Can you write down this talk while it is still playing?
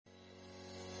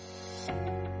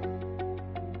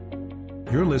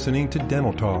You're listening to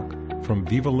Dental Talk from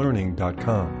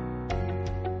VivaLearning.com.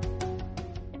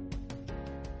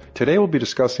 Today we'll be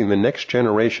discussing the next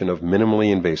generation of minimally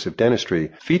invasive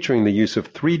dentistry, featuring the use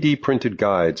of 3D printed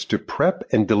guides to prep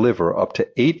and deliver up to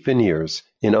 8 veneers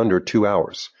in under 2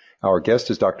 hours. Our guest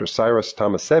is Dr. Cyrus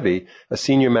Tomasevi, a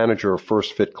senior manager of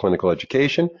First Fit Clinical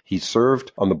Education. He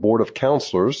served on the Board of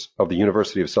Counselors of the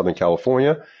University of Southern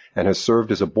California and has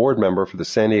served as a board member for the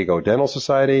San Diego Dental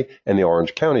Society and the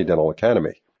Orange County Dental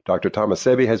Academy. Dr.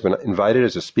 Tomasevi has been invited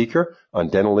as a speaker on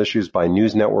dental issues by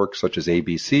news networks such as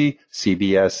ABC,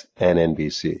 CBS, and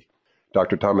NBC.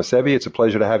 Dr. Tomasevi, it's a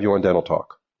pleasure to have you on Dental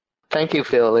Talk. Thank you,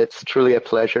 Phil. It's truly a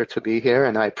pleasure to be here,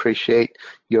 and I appreciate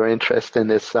your interest in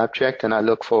this subject, and I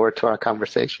look forward to our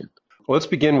conversation. Well, let's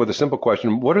begin with a simple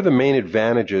question. What are the main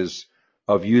advantages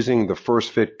of using the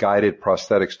First Fit guided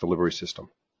prosthetics delivery system?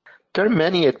 There are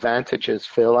many advantages,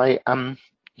 Phil.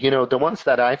 The ones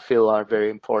that I feel are very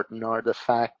important are the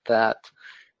fact that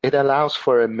it allows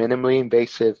for a minimally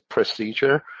invasive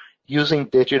procedure using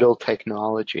digital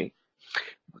technology.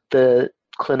 The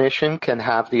clinician can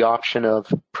have the option of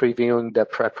previewing the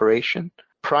preparation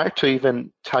prior to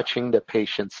even touching the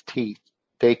patient's teeth.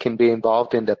 They can be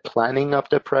involved in the planning of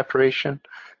the preparation,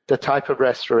 the type of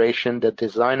restoration, the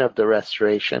design of the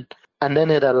restoration, and then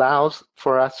it allows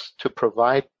for us to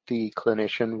provide the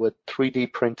clinician with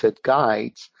 3D printed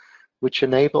guides, which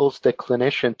enables the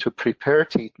clinician to prepare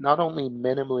teeth, not only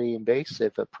minimally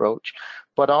invasive approach,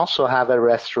 but also have a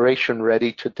restoration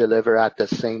ready to deliver at the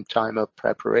same time of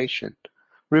preparation,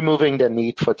 removing the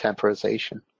need for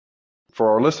temporization.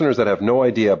 For our listeners that have no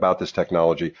idea about this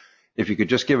technology, if you could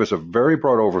just give us a very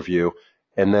broad overview,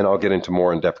 and then I'll get into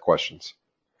more in-depth questions.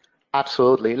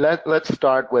 Absolutely. Let's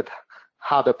start with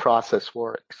how the process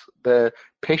works. The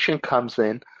patient comes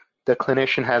in. The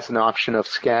clinician has an option of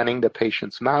scanning the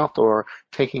patient's mouth or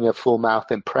taking a full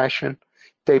mouth impression.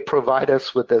 They provide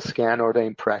us with the scan or the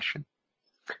impression.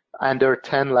 And there are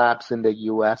 10 labs in the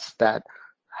U.S. that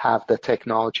have the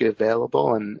technology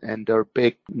available, and they're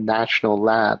big national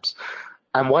labs.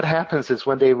 And what happens is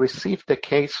when they receive the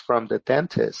case from the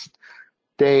dentist,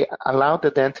 they allow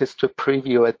the dentist to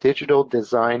preview a digital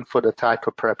design for the type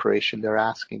of preparation they're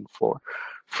asking for.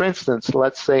 For instance,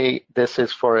 let's say this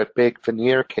is for a big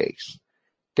veneer case.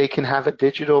 They can have a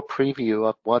digital preview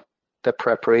of what the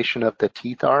preparation of the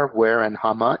teeth are, where and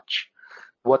how much,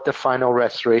 what the final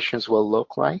restorations will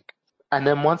look like. And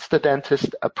then once the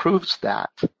dentist approves that,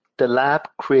 the lab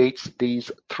creates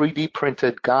these 3D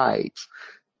printed guides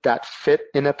that fit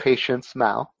in a patient's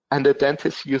mouth, and the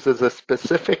dentist uses a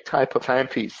specific type of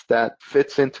handpiece that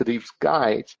fits into these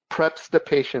guides, preps the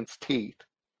patient's teeth.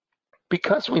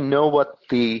 Because we know what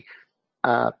the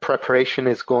preparation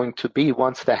is going to be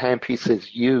once the handpiece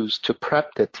is used to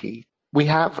prep the teeth, we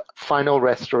have final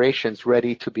restorations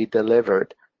ready to be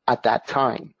delivered at that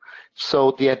time.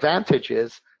 So the advantage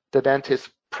is the dentist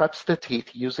preps the teeth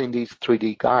using these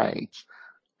 3D guides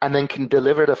and then can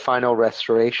deliver the final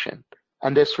restoration.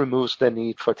 And this removes the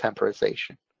need for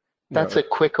temporization. That's a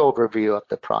quick overview of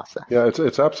the process. Yeah,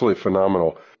 it's absolutely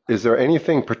phenomenal. Is there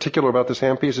anything particular about this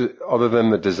handpiece other than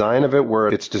the design of it, where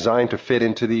it's designed to fit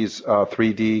into these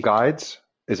 3D guides?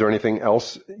 Is there anything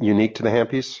else unique to the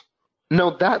handpiece?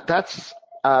 No, that's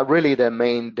really the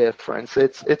main difference.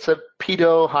 It's a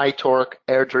Pedo high torque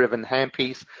air-driven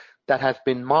handpiece that has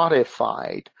been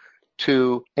modified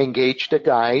to engage the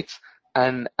guides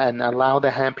and allow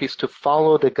the handpiece to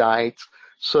follow the guides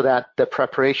so that the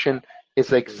preparation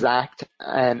is exact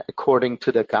and according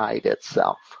to the guide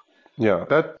itself. Yeah,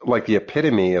 that's like the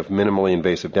epitome of minimally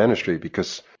invasive dentistry,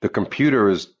 because the computer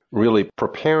is really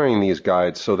preparing these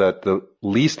guides so that the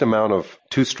least amount of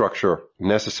tooth structure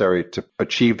necessary to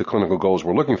achieve the clinical goals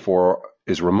we're looking for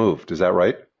is removed. Is that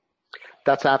right?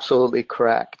 That's absolutely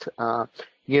correct.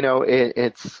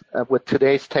 It's with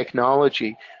today's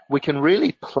technology, we can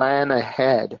really plan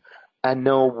ahead and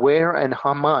know where and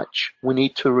how much we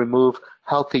need to remove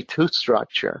healthy tooth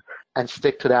structure and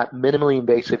stick to that minimally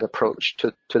invasive approach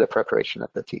to the preparation of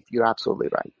the teeth. You're absolutely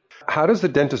right. How does the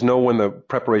dentist know when the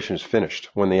preparation is finished,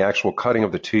 when the actual cutting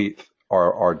of the teeth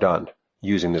are done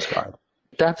using this guide?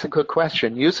 That's a good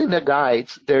question. Using the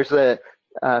guides, there's a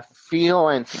feel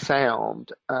and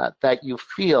sound that you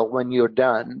feel when you're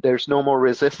done. There's no more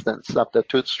resistance of the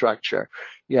tooth structure.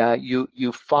 Yeah,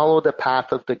 you follow the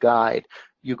path of the guide.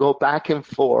 You go back and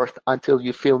forth until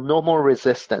you feel no more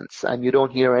resistance and you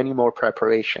don't hear any more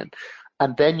preparation.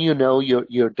 And then you know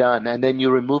you're done. And then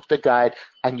you remove the guide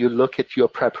and you look at your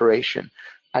preparation.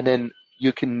 And then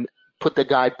you can put the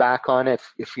guide back on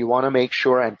if you want to make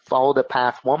sure, and follow the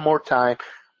path one more time.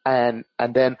 And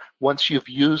then once you've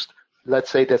used,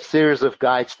 let's say, the series of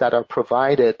guides that are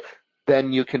provided,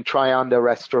 then you can try on the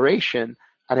restoration,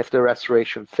 and if the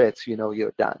restoration fits,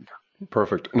 you're done.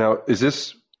 Perfect. Now, is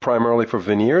this primarily for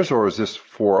veneers, or is this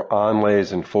for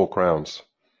onlays and full crowns?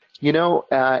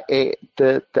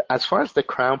 As far as the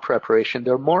crown preparation,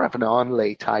 they're more of an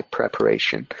onlay type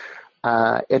preparation.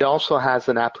 It also has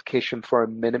an application for a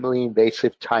minimally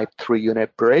invasive type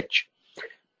 3-unit bridge.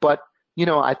 But,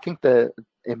 I think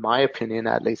in my opinion,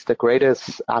 at least, the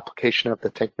greatest application of the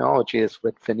technology is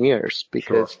with veneers,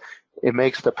 because it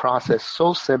makes the process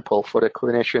so simple for the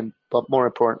clinician, but more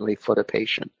importantly for the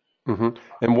patient. Mm-hmm.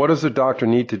 And what does the doctor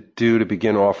need to do to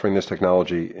begin offering this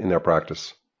technology in their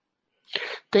practice?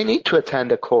 They need to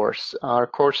attend a course. Our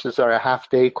courses are a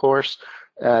half-day course.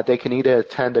 They can either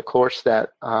attend a course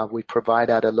that we provide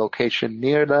at a location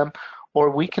near them, or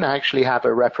we can actually have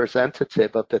a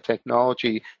representative of the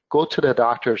technology go to the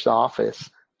doctor's office,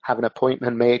 have an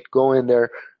appointment made, go in there,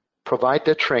 provide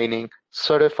the training,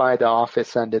 certify the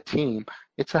office and the team.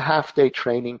 It's a half-day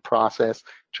training process,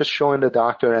 just showing the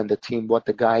doctor and the team what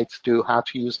the guides do, how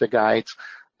to use the guides,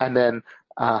 and then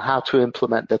how to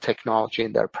implement the technology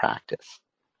in their practice.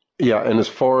 Yeah, and as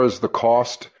far as the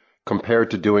cost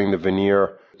compared to doing the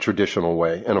veneer traditional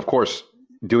way, and of course,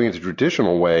 doing it the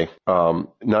traditional way,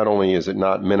 not only is it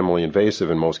not minimally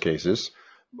invasive in most cases,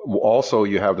 also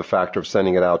you have the factor of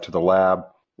sending it out to the lab,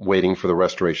 waiting for the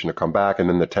restoration to come back, and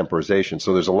then the temporization.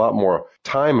 So there's a lot more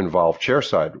time involved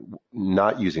chairside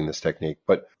not using this technique.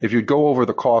 But if you'd go over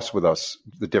the cost with us,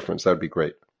 the difference, that would be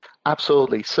great.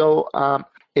 Absolutely. So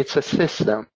it's a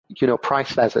system,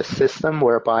 priced as a system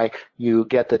whereby you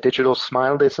get the digital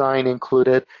smile design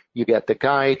included, you get the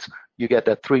guides, you get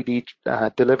the 3D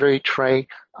delivery tray,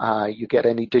 you get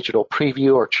any digital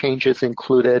preview or changes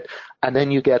included, and then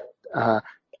you get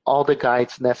all the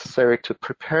guides necessary to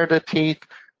prepare the teeth,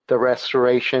 the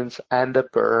restorations, and the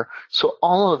burr. So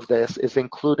all of this is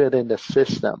included in the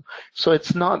system. So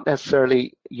it's not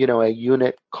necessarily, a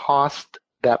unit cost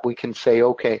that we can say,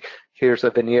 okay, here's a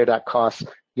veneer that costs,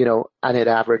 and it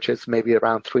averages maybe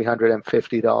around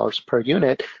 $350 per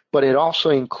unit, but it also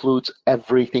includes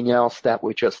everything else that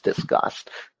we just discussed.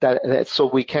 So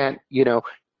we can't,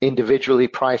 individually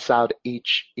price out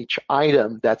each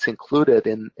item that's included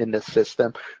in the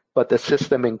system, but the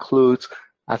system includes,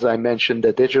 as I mentioned,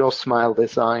 the digital smile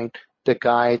design, the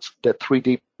guides, the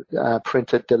 3D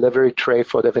printed delivery tray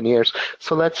for the veneers.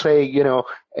 So let's say, a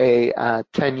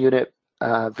 10-unit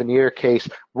veneer case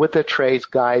with the trays,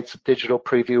 guides, digital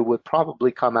preview would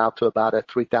probably come out to about a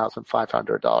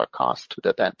 $3,500 cost to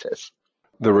the dentist.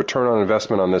 The return on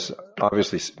investment on this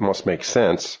obviously must make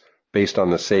sense based on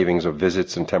the savings of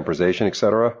visits and temporization, et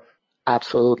cetera.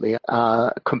 Absolutely.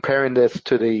 Comparing this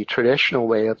to the traditional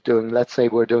way of doing, let's say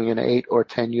we're doing an 8 or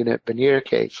 10 unit veneer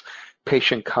case,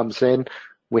 patient comes in,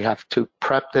 we have to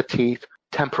prep the teeth,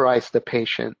 temporize the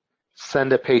patient,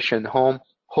 send the patient home,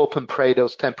 hope and pray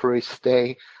those temporaries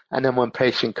stay, and then when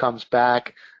patient comes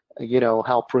back,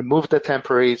 help remove the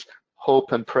temporaries,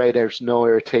 hope and pray there's no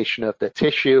irritation of the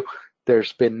tissue,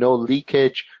 there's been no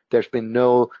leakage, there's been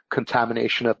no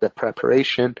contamination of the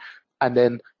preparation, and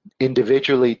then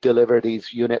individually deliver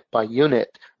these unit by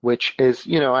unit, which is,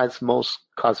 as most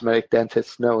cosmetic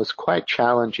dentists know, is quite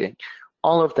challenging.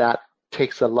 All of that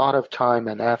takes a lot of time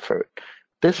and effort.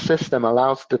 This system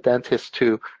allows the dentist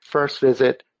to first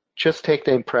visit, just take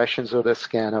the impressions or the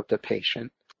scan of the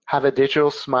patient, have a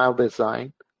digital smile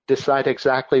design, decide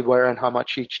exactly where and how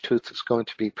much each tooth is going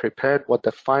to be prepared, what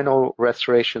the final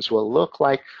restorations will look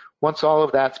like. Once all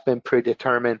of that's been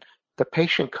predetermined, the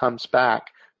patient comes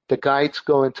back, the guides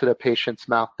go into the patient's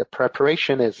mouth, the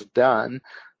preparation is done,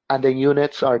 and the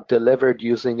units are delivered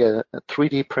using a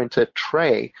 3D printed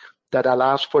tray that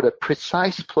allows for the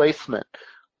precise placement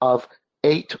of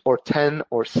 8 or 10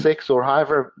 or 6 or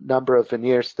however number of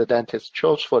veneers the dentist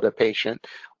chose for the patient,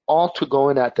 all to go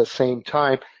in at the same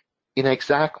time in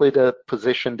exactly the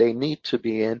position they need to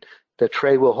be in. The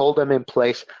tray will hold them in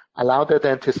place, allow the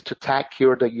dentist to tack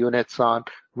cure the units on,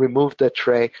 remove the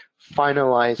tray,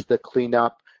 finalize the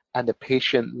cleanup, and the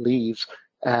patient leaves.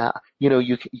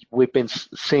 We've been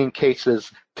seeing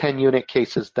cases, 10-unit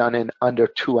cases done in under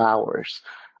 2 hours.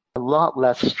 A lot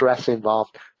less stress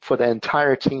involved for the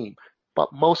entire team,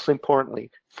 but most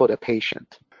importantly, for the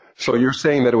patient. So you're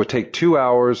saying that it would take 2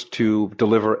 hours to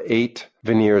deliver 8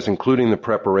 veneers, including the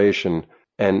preparation,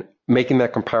 and making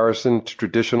that comparison to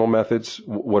traditional methods,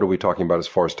 what are we talking about as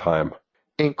far as time?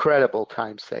 Incredible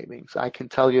time savings. I can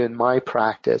tell you in my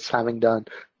practice, having done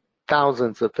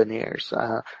thousands of veneers,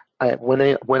 when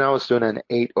I was doing an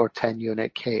 8 or 10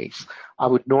 unit case, I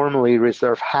would normally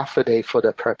reserve half a day for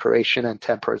the preparation and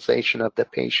temporization of the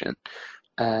patient.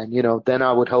 And, then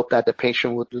I would hope that the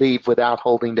patient would leave without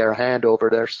holding their hand over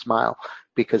their smile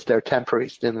because their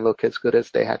temporaries didn't look as good as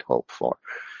they had hoped for.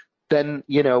 Then,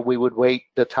 we would wait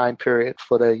the time period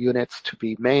for the units to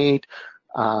be made,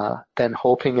 then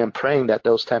hoping and praying that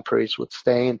those temporaries would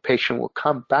stay and patient would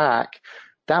come back.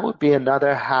 That would be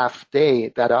another half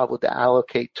day that I would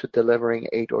allocate to delivering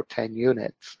 8 or 10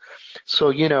 units.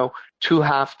 So, 2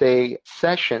 half-day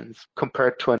sessions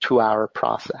compared to a 2-hour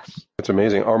process. It's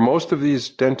amazing. Are most of these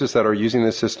dentists that are using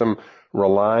this system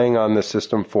relying on this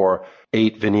system for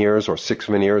 8 veneers or 6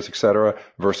 veneers, et cetera,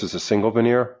 versus a single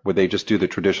veneer? Would they just do the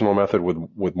traditional method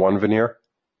with 1 veneer?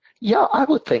 Yeah, I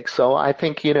would think so. I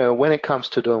think, when it comes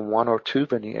to doing 1 or 2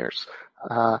 veneers,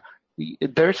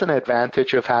 there's an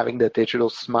advantage of having the digital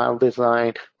smile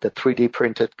design, the 3D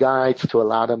printed guides to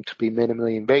allow them to be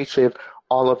minimally invasive,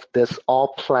 all of this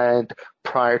all planned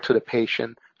prior to the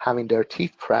patient having their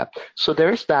teeth prepped. So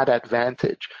there's that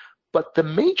advantage. But the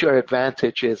major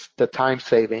advantage is the time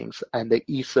savings and the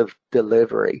ease of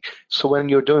delivery. So when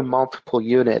you're doing multiple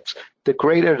units, the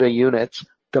greater the units,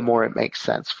 the more it makes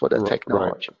sense for the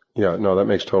technology. Right. Yeah, no, that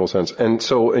makes total sense. And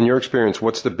so in your experience,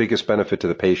 what's the biggest benefit to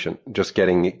the patient? Just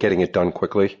getting it done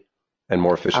quickly and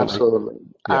more efficiently? Absolutely.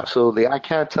 Yeah. Absolutely. I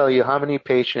can't tell you how many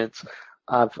patients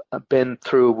I've been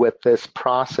through with this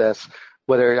process,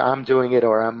 whether I'm doing it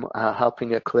or I'm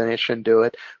helping a clinician do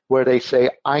it, where they say,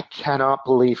 I cannot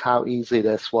believe how easy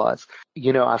this was.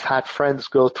 I've had friends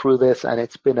go through this and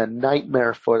it's been a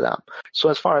nightmare for them. So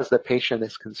as far as the patient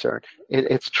is concerned,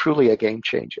 it's truly a game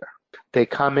changer. They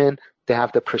come in, they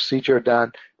have the procedure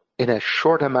done in a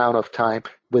short amount of time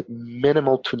with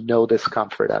minimal to no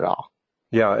discomfort at all.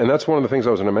 Yeah, and that's one of the things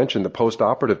I was going to mention. The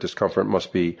post-operative discomfort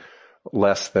must be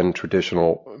less than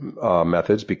traditional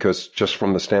methods because just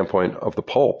from the standpoint of the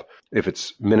pulp, if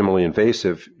it's minimally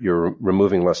invasive, you're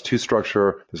removing less tooth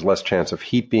structure, there's less chance of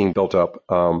heat being built up,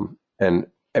 and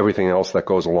everything else that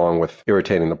goes along with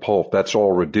irritating the pulp, that's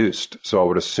all reduced. So I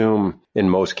would assume in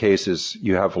most cases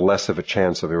you have less of a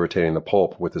chance of irritating the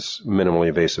pulp with this minimally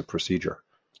invasive procedure.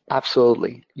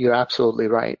 Absolutely. You're absolutely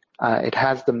right. It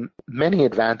has many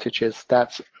advantages.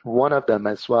 That's one of them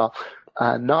as well.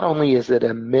 Not only is it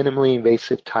a minimally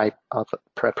invasive type of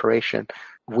preparation,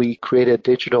 we create a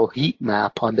digital heat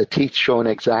map on the teeth showing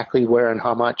exactly where and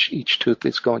how much each tooth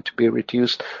is going to be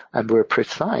reduced, and we're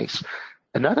precise.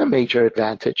 Another major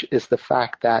advantage is the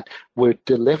fact that we're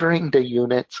delivering the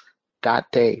units that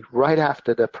day, right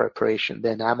after the preparation.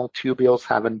 The enamel tubules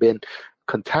haven't been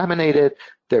contaminated.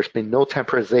 There's been no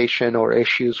temporization or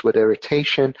issues with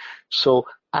irritation. So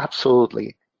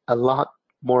absolutely, a lot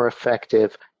more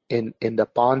effective in the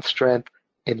bond strength,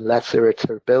 in less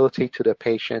irritability to the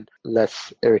patient,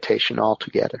 less irritation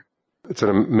altogether. It's an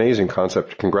amazing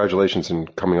concept. Congratulations in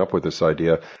coming up with this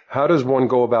idea. How does one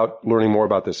go about learning more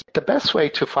about this? The best way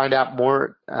to find out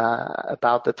more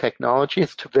about the technology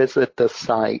is to visit the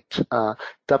site,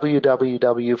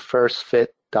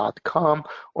 www.firstfit.com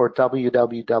or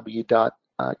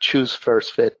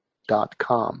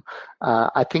www.choosefirstfit.com.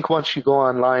 I think once you go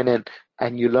online and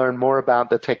you learn more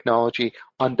about the technology,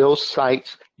 on those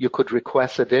sites, you could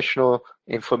request additional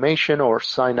information or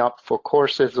sign up for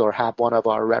courses or have one of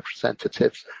our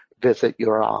representatives visit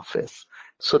your office.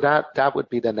 So that would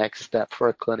be the next step for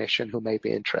a clinician who may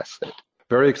be interested.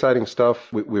 Very exciting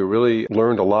stuff. We really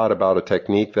learned a lot about a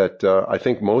technique that I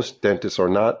think most dentists are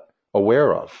not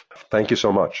aware of. Thank you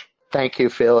so much. Thank you,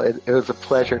 Phil. It was a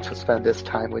pleasure to spend this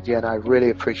time with you, and I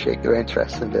really appreciate your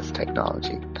interest in this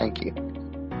technology. Thank you.